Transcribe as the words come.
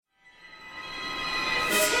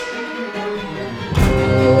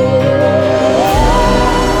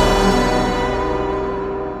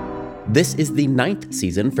This is the 9th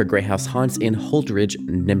season for Grey House Haunts in Holdrege,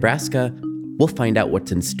 Nebraska. We'll find out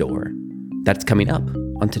what's in store. That's coming up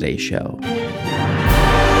on today's show.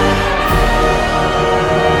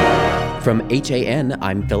 From HAN,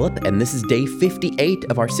 I'm Philip, and this is day 58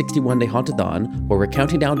 of our 61-day Hauntathon, where we're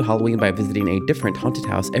counting down to Halloween by visiting a different haunted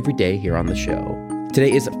house every day here on the show.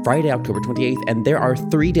 Today is Friday, October 28th, and there are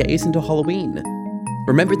 3 days until Halloween.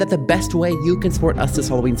 Remember that the best way you can support us this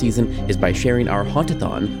Halloween season is by sharing our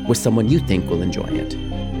Hauntathon with someone you think will enjoy it.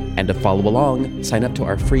 And to follow along, sign up to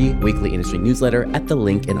our free weekly industry newsletter at the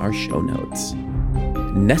link in our show notes.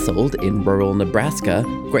 Nestled in rural Nebraska,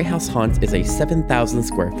 Grey House Haunts is a 7,000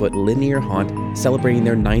 square foot linear haunt celebrating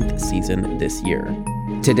their 9th season this year.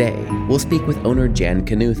 Today, we'll speak with owner Jan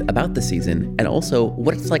Knuth about the season and also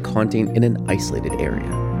what it's like haunting in an isolated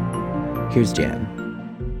area. Here's Jan.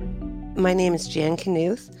 My name is Jan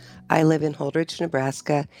Knuth. I live in Holdrege,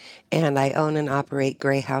 Nebraska, and I own and operate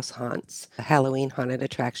Grey House Haunts, a Halloween haunted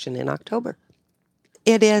attraction in October.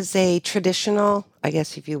 It is a traditional, I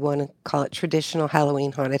guess if you want to call it traditional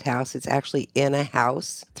Halloween haunted house. It's actually in a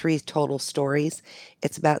house, 3 total stories.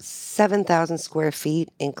 It's about 7,000 square feet,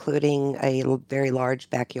 including a very large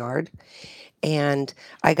backyard. And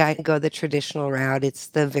I go the traditional route. It's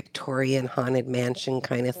the Victorian haunted mansion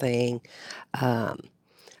kind of thing.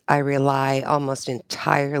 I rely almost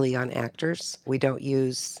entirely on actors. We don't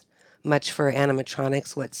use much for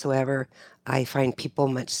animatronics whatsoever. I find people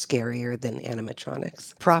much scarier than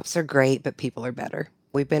animatronics. Props are great, but people are better.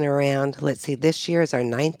 We've been around, this year is our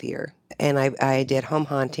 9th year. And I did home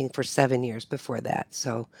haunting for 7 years before that.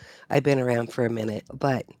 So I've been around for a minute.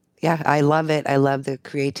 But yeah, I love it. I love the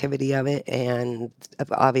creativity of it and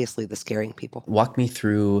obviously the scaring people. Walk me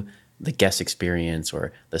through the guest experience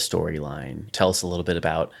or the storyline. Tell us a little bit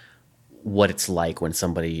about what it's like when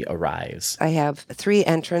somebody arrives. I have 3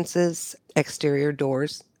 entrances, exterior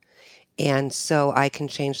doors. And so I can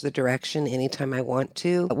change the direction anytime I want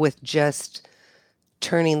to with just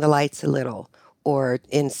turning the lights a little, or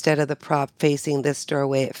instead of the prop facing this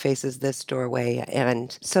doorway, it faces this doorway.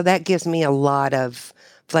 And so that gives me a lot of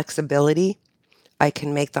flexibility. I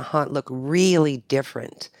can make the haunt look really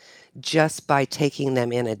different just by taking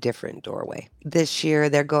them in a different doorway. This year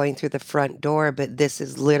they're going through the front door, but this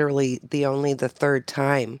is literally only the 3rd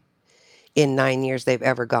time in 9 years they've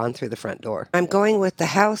ever gone through the front door. I'm going with the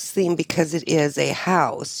house theme because it is a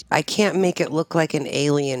house. I can't make it look like an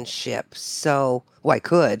alien ship. So, I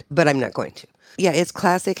could, but I'm not going to. Yeah, it's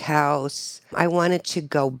classic house. I wanted to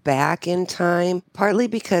go back in time, partly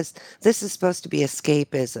because this is supposed to be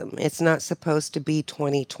escapism. It's not supposed to be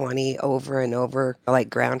 2020 over and over, like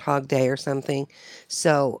Groundhog Day or something.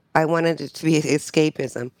 So I wanted it to be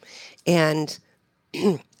escapism. And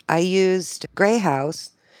I used Grey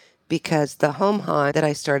House because the home haunt that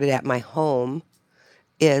I started at my home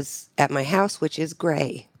is at my house, which is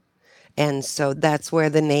gray. And so that's where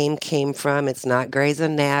the name came from. It's not Grey's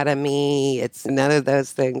Anatomy. It's none of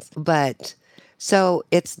those things. But so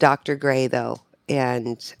it's Dr. Gray, though.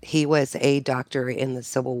 And he was a doctor in the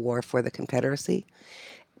Civil War for the Confederacy.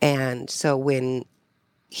 And so when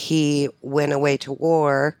he went away to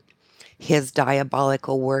war, his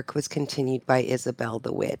diabolical work was continued by Isabel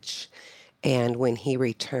the Witch. And when he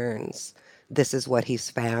returns, this is what he's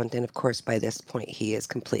found. And of course, by this point, he is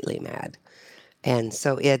completely mad. And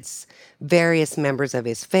so it's various members of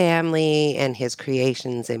his family and his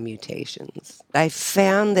creations and mutations. I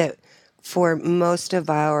found that for most of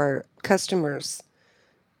our customers,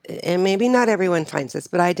 and maybe not everyone finds this,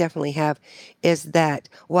 but I definitely have, is that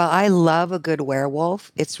while I love a good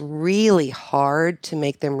werewolf, it's really hard to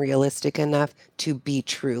make them realistic enough to be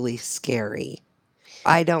truly scary.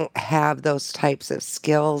 I don't have those types of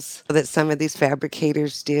skills that some of these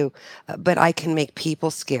fabricators do, but I can make people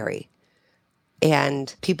scary.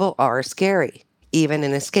 And people are scary. Even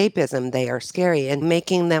in escapism, they are scary. And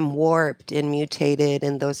making them warped and mutated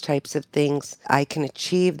and those types of things, I can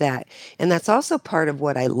achieve that. And that's also part of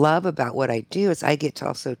what I love about what I do is I get to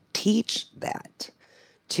also teach that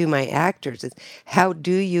to my actors. Is how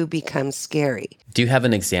do you become scary? Do you have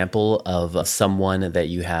an example of someone that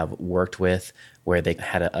you have worked with where they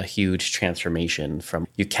had a huge transformation from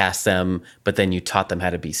you cast them, but then you taught them how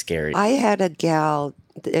to be scary? I had a gal,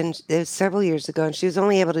 and it was several years ago, and she was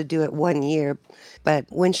only able to do it 1 year. But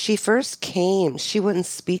when she first came, she wouldn't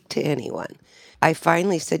speak to anyone. I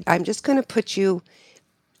finally said, I'm just going to put you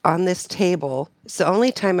on this table. It's the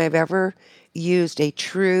only time I've ever used a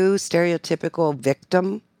true stereotypical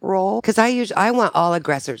victim role because I want all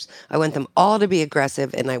aggressors. I want them all to be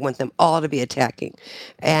aggressive and I want them all to be attacking.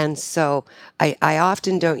 And so I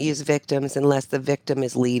often don't use victims unless the victim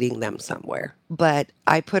is leading them somewhere. But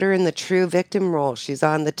I put her in the true victim role. She's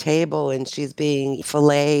on the table and she's being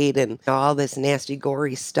filleted and all this nasty,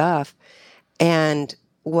 gory stuff. And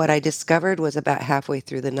what I discovered was about halfway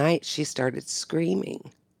through the night, she started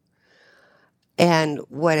screaming. And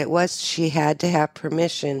what it was, she had to have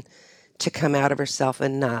permission to come out of herself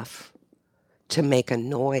enough to make a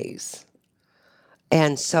noise.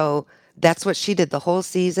 And so that's what she did the whole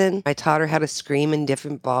season. I taught her how to scream in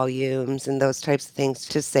different volumes and those types of things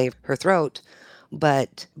to save her throat.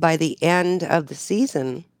 But by the end of the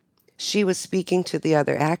season, she was speaking to the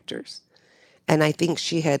other actors. And I think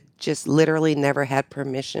she had just literally never had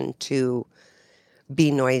permission to be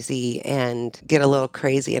noisy and get a little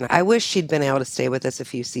crazy. And I wish she'd been able to stay with us a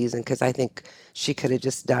few seasons because I think she could have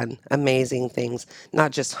just done amazing things,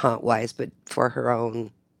 not just haunt-wise, but for her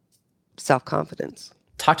own self-confidence.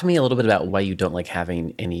 Talk to me a little bit about why you don't like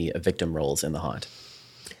having any victim roles in The Haunt.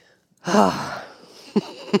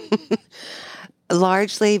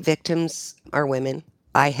 Largely, victims are women.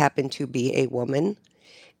 I happen to be a woman.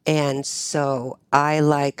 And so I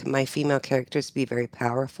like my female characters to be very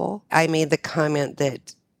powerful. I made the comment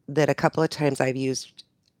that a couple of times I've used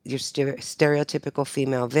your stereotypical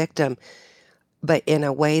female victim, but in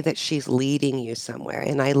a way that she's leading you somewhere.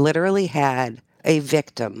 And I literally had a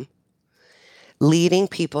victim leading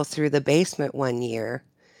people through the basement one year,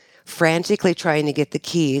 frantically trying to get the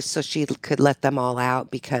keys so she could let them all out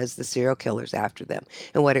because the serial killer's after them.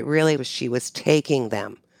 And what it really was, she was taking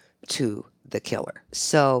them to the killer.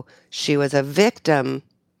 So she was a victim,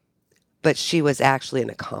 but she was actually an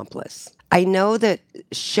accomplice. I know that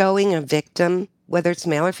showing a victim, whether it's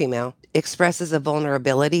male or female, expresses a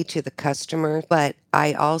vulnerability to the customer, but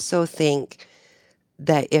I also think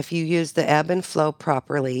that if you use the ebb and flow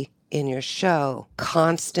properly in your show,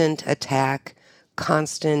 constant attack,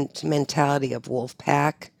 constant mentality of wolf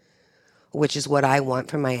pack, which is what I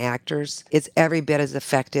want from my actors, is every bit as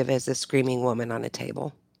effective as a screaming woman on a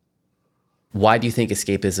table. Why do you think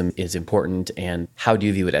escapism is important, and how do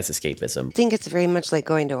you view it as escapism? I think it's very much like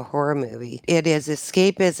going to a horror movie. It is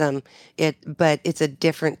escapism, but it's a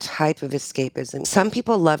different type of escapism. Some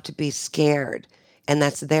people love to be scared, and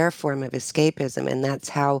that's their form of escapism, and that's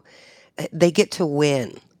how they get to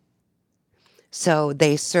win. So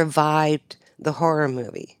they survived the horror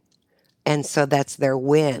movie, and so that's their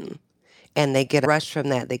win. And they get a rush from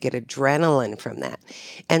that. They get adrenaline from that.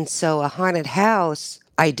 And so a haunted house,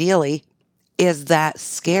 ideally, is that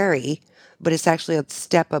scary, but it's actually a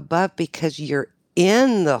step above because you're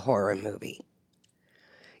in the horror movie.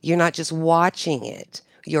 You're not just watching it,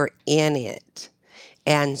 you're in it.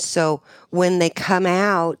 And so when they come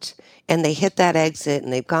out and they hit that exit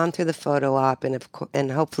and they've gone through the photo op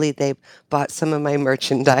and hopefully they've bought some of my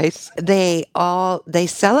merchandise, they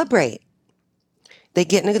celebrate. They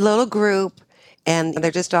get in a little group and they're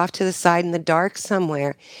just off to the side in the dark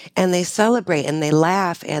somewhere, and they celebrate and they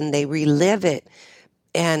laugh and they relive it.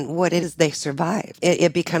 And what it is, they survive.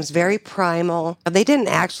 It becomes very primal. They didn't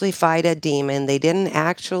actually fight a demon. They didn't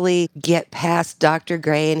actually get past Dr.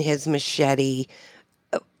 Gray and his machete.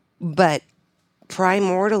 But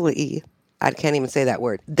primordially, I can't even say that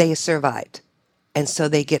word, they survived. And so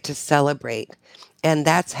they get to celebrate. And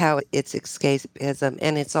that's how it's escapism.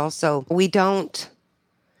 And it's also, we don't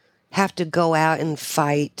have to go out and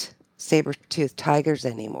fight saber-toothed tigers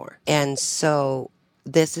anymore. And so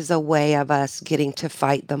this is a way of us getting to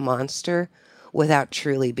fight the monster without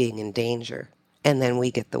truly being in danger. And then we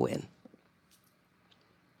get the win.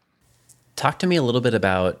 Talk to me a little bit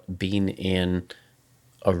about being in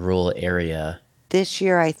a rural area. This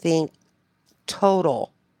year, I think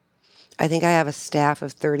total, I think I have a staff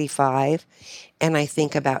of 35, and I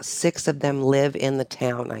think about 6 of them live in the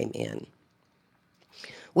town I'm in,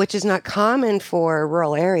 which is not common for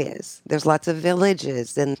rural areas. There's lots of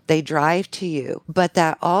villages and they drive to you. But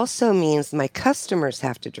that also means my customers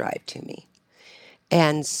have to drive to me.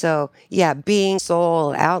 And so, yeah, being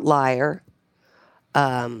sole outlier,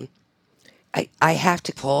 I have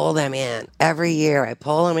to pull them in. Every year I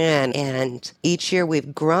pull them in, and each year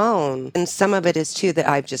we've grown. And some of it is too that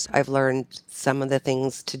I've learned some of the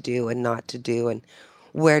things to do and not to do and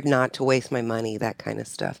where not to waste my money, that kind of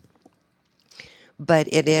stuff. But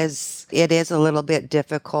it is a little bit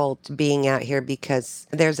difficult being out here because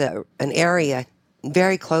there's an area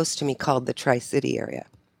very close to me called the Tri-City area.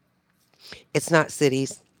 It's not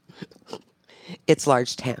cities, it's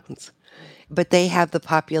large towns. But they have the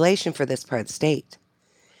population for this part of the state.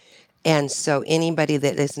 And so anybody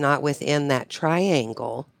that is not within that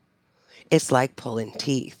triangle It's like pulling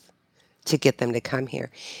teeth to get them to come here.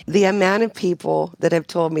 The amount of people that have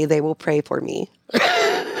told me they will pray for me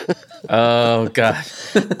Oh, God.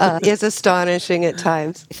 is astonishing at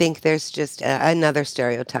times. I think there's just another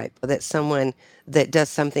stereotype that someone that does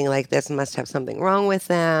something like this must have something wrong with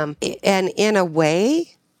them. And in a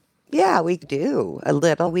way, yeah, we do a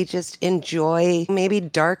little. We just enjoy maybe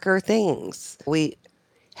darker things. We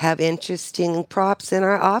have interesting props in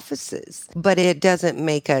our offices, but it doesn't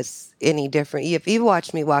make us any different. If you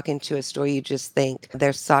watch me walk into a store, you just think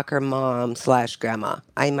there's soccer mom / grandma.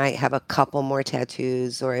 I might have a couple more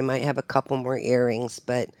tattoos or I might have a couple more earrings,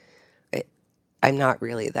 but I'm not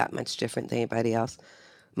really that much different than anybody else.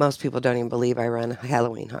 Most people don't even believe I run a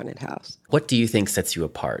Halloween haunted house. What do you think sets you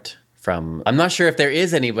apart from, I'm not sure if there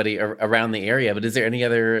is anybody around the area, but is there any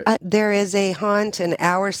other? There is a haunt an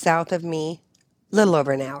hour south of me, a little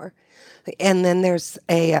over an hour. And then there's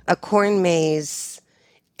a corn maze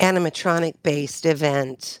animatronic-based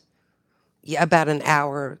event about an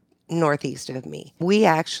hour northeast of me. We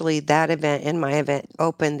actually, that event and my event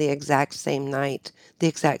opened the exact same night, the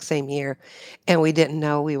exact same year, and we didn't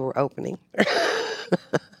know we were opening.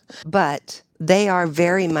 But they are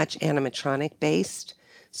very much animatronic-based,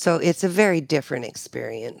 so it's a very different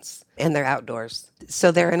experience, and they're outdoors.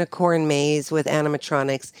 So they're in a corn maze with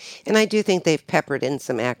animatronics, and I do think they've peppered in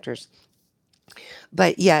some actors.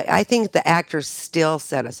 But yeah, I think the actors still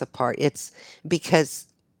set us apart. It's because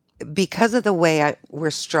of the way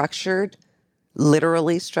we're structured,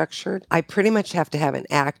 literally structured, I pretty much have to have an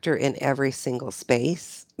actor in every single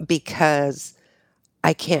space because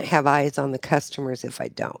I can't have eyes on the customers if I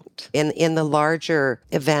don't. In the larger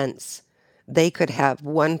events, they could have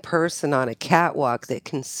one person on a catwalk that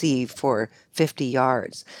can see for 50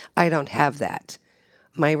 yards. I don't have that.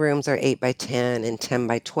 My rooms are 8 by 10 and 10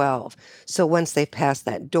 by 12. So once they pass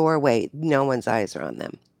that doorway, no one's eyes are on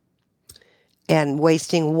them. And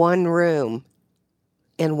wasting one room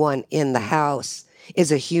and one in the house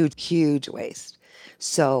is a huge, huge waste.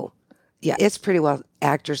 So yeah, it's pretty well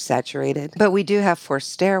actor saturated. But we do have 4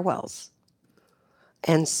 stairwells.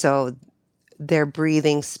 And so their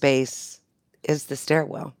breathing space is the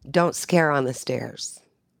stairwell. Don't scare on the stairs.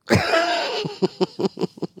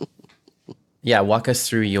 Yeah, walk us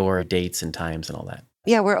through your dates and times and all that.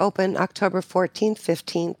 Yeah, we're open October 14th,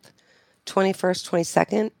 15th, 21st,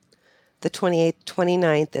 22nd, the 28th,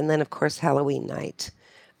 29th, and then, of course, Halloween night.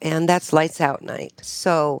 And that's lights out night.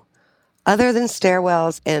 So other than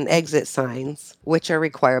stairwells and exit signs, which are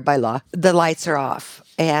required by law, the lights are off.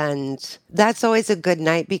 And that's always a good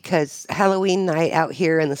night because Halloween night out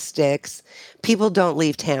here in the sticks, people don't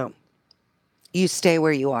leave town. You stay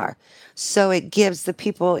where you are. So it gives the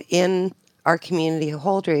people in our community of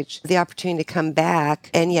Holdrege the opportunity to come back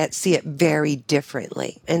and yet see it very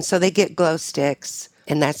differently. And so they get glow sticks,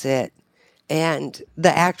 and that's it. And the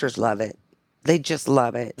actors love it. They just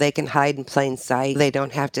love it. They can hide in plain sight. They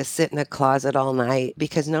don't have to sit in a closet all night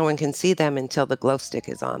because no one can see them until the glow stick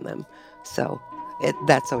is on them. So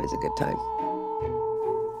that's always a good time.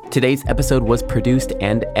 Today's episode was produced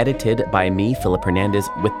and edited by me, Philip Hernandez,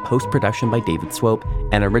 with post-production by David Swope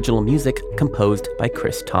and original music composed by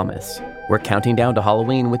Chris Thomas. We're counting down to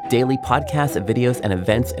Halloween with daily podcasts, videos, and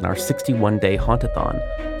events in our 61-day Hauntathon.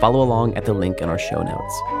 Follow along at the link in our show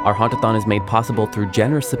notes. Our Hauntathon is made possible through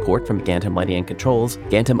generous support from Gantom Lighting and Controls.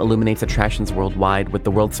 Gantom illuminates attractions worldwide with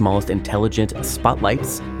the world's smallest intelligent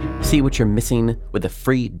spotlights. See what you're missing with a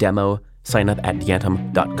free demo. Sign up at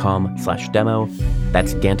gantom.com/demo.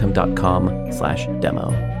 That's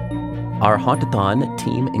gantom.com/demo. Our Hauntathon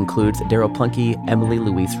team includes Daryl Plunkey, Emily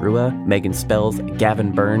Louise Rua, Megan Spells,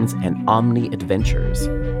 Gavin Burns, and Omni Adventures.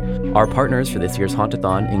 Our partners for this year's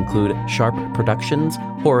Hauntathon include Sharp Productions,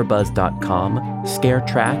 HorrorBuzz.com,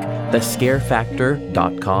 ScareTrack,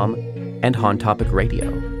 TheScareFactor.com, and Hauntopic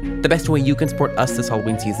Radio. The best way you can support us this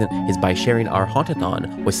Halloween season is by sharing our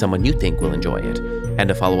Hauntathon with someone you think will enjoy it. And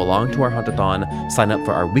to follow along to our Hauntathon, sign up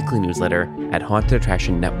for our weekly newsletter at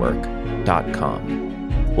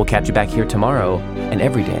HauntedAttractionNetwork.com. We'll catch you back here tomorrow and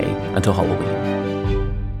every day until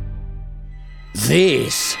Halloween.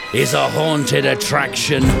 This is a Haunted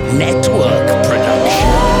Attraction Network production.